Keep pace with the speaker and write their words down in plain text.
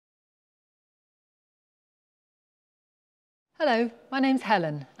Hello, my name's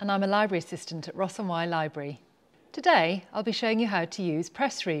Helen and I'm a library assistant at Ross & Y Library. Today I'll be showing you how to use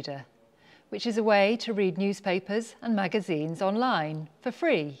PressReader, which is a way to read newspapers and magazines online for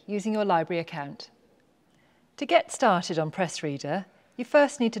free using your library account. To get started on PressReader, you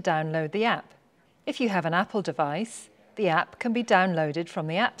first need to download the app. If you have an Apple device, the app can be downloaded from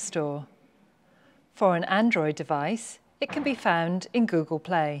the App Store. For an Android device, it can be found in Google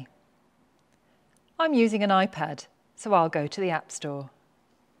Play. I'm using an iPad, so I'll go to the App Store.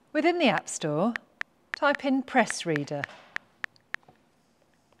 Within the App Store, type in PressReader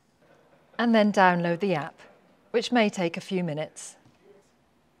and then download the app, which may take a few minutes.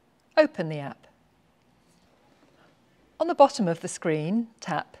 Open the app. On the bottom of the screen,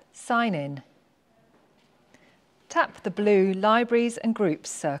 tap Sign In. Tap the blue Libraries and Groups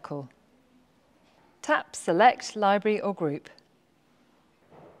circle. Tap Select Library or Group.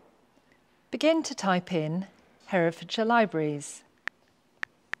 Begin to type in Herefordshire Libraries.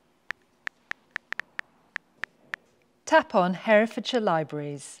 Tap on Herefordshire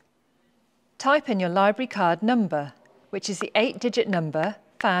Libraries. Type in your library card number, which is the 8-digit number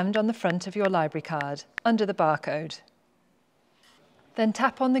found on the front of your library card under the barcode. Then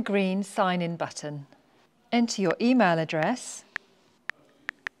tap on the green Sign In button. Enter your email address,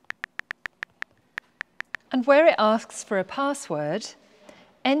 and where it asks for a password,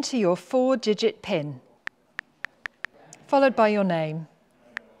 enter your 4-digit PIN, followed by your name.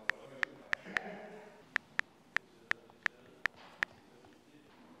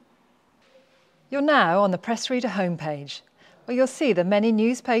 You're now on the PressReader homepage, where you'll see the many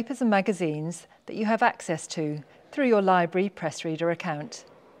newspapers and magazines that you have access to through your library PressReader account.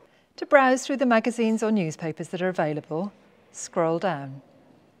 To browse through the magazines or newspapers that are available, scroll down.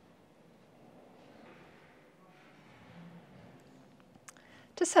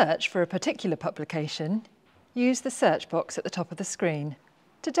 To search for a particular publication, use the search box at the top of the screen.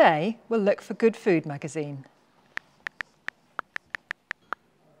 Today, we'll look for Good Food magazine.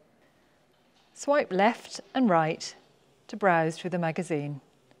 Swipe left and right to browse through the magazine.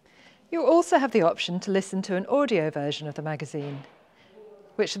 You'll also have the option to listen to an audio version of the magazine,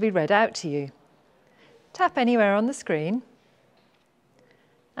 which will be read out to you. Tap anywhere on the screen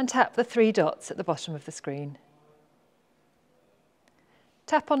and tap the 3 dots at the bottom of the screen.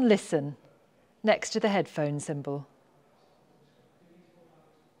 Tap on Listen next to the headphone symbol.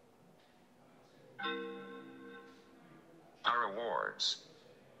 Our awards.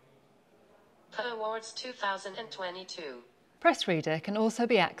 Awards 2022. PressReader can also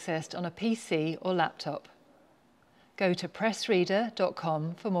be accessed on a PC or laptop. Go to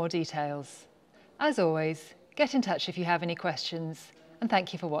pressreader.com for more details. As always, get in touch if you have any questions, and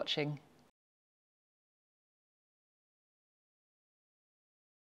thank you for watching.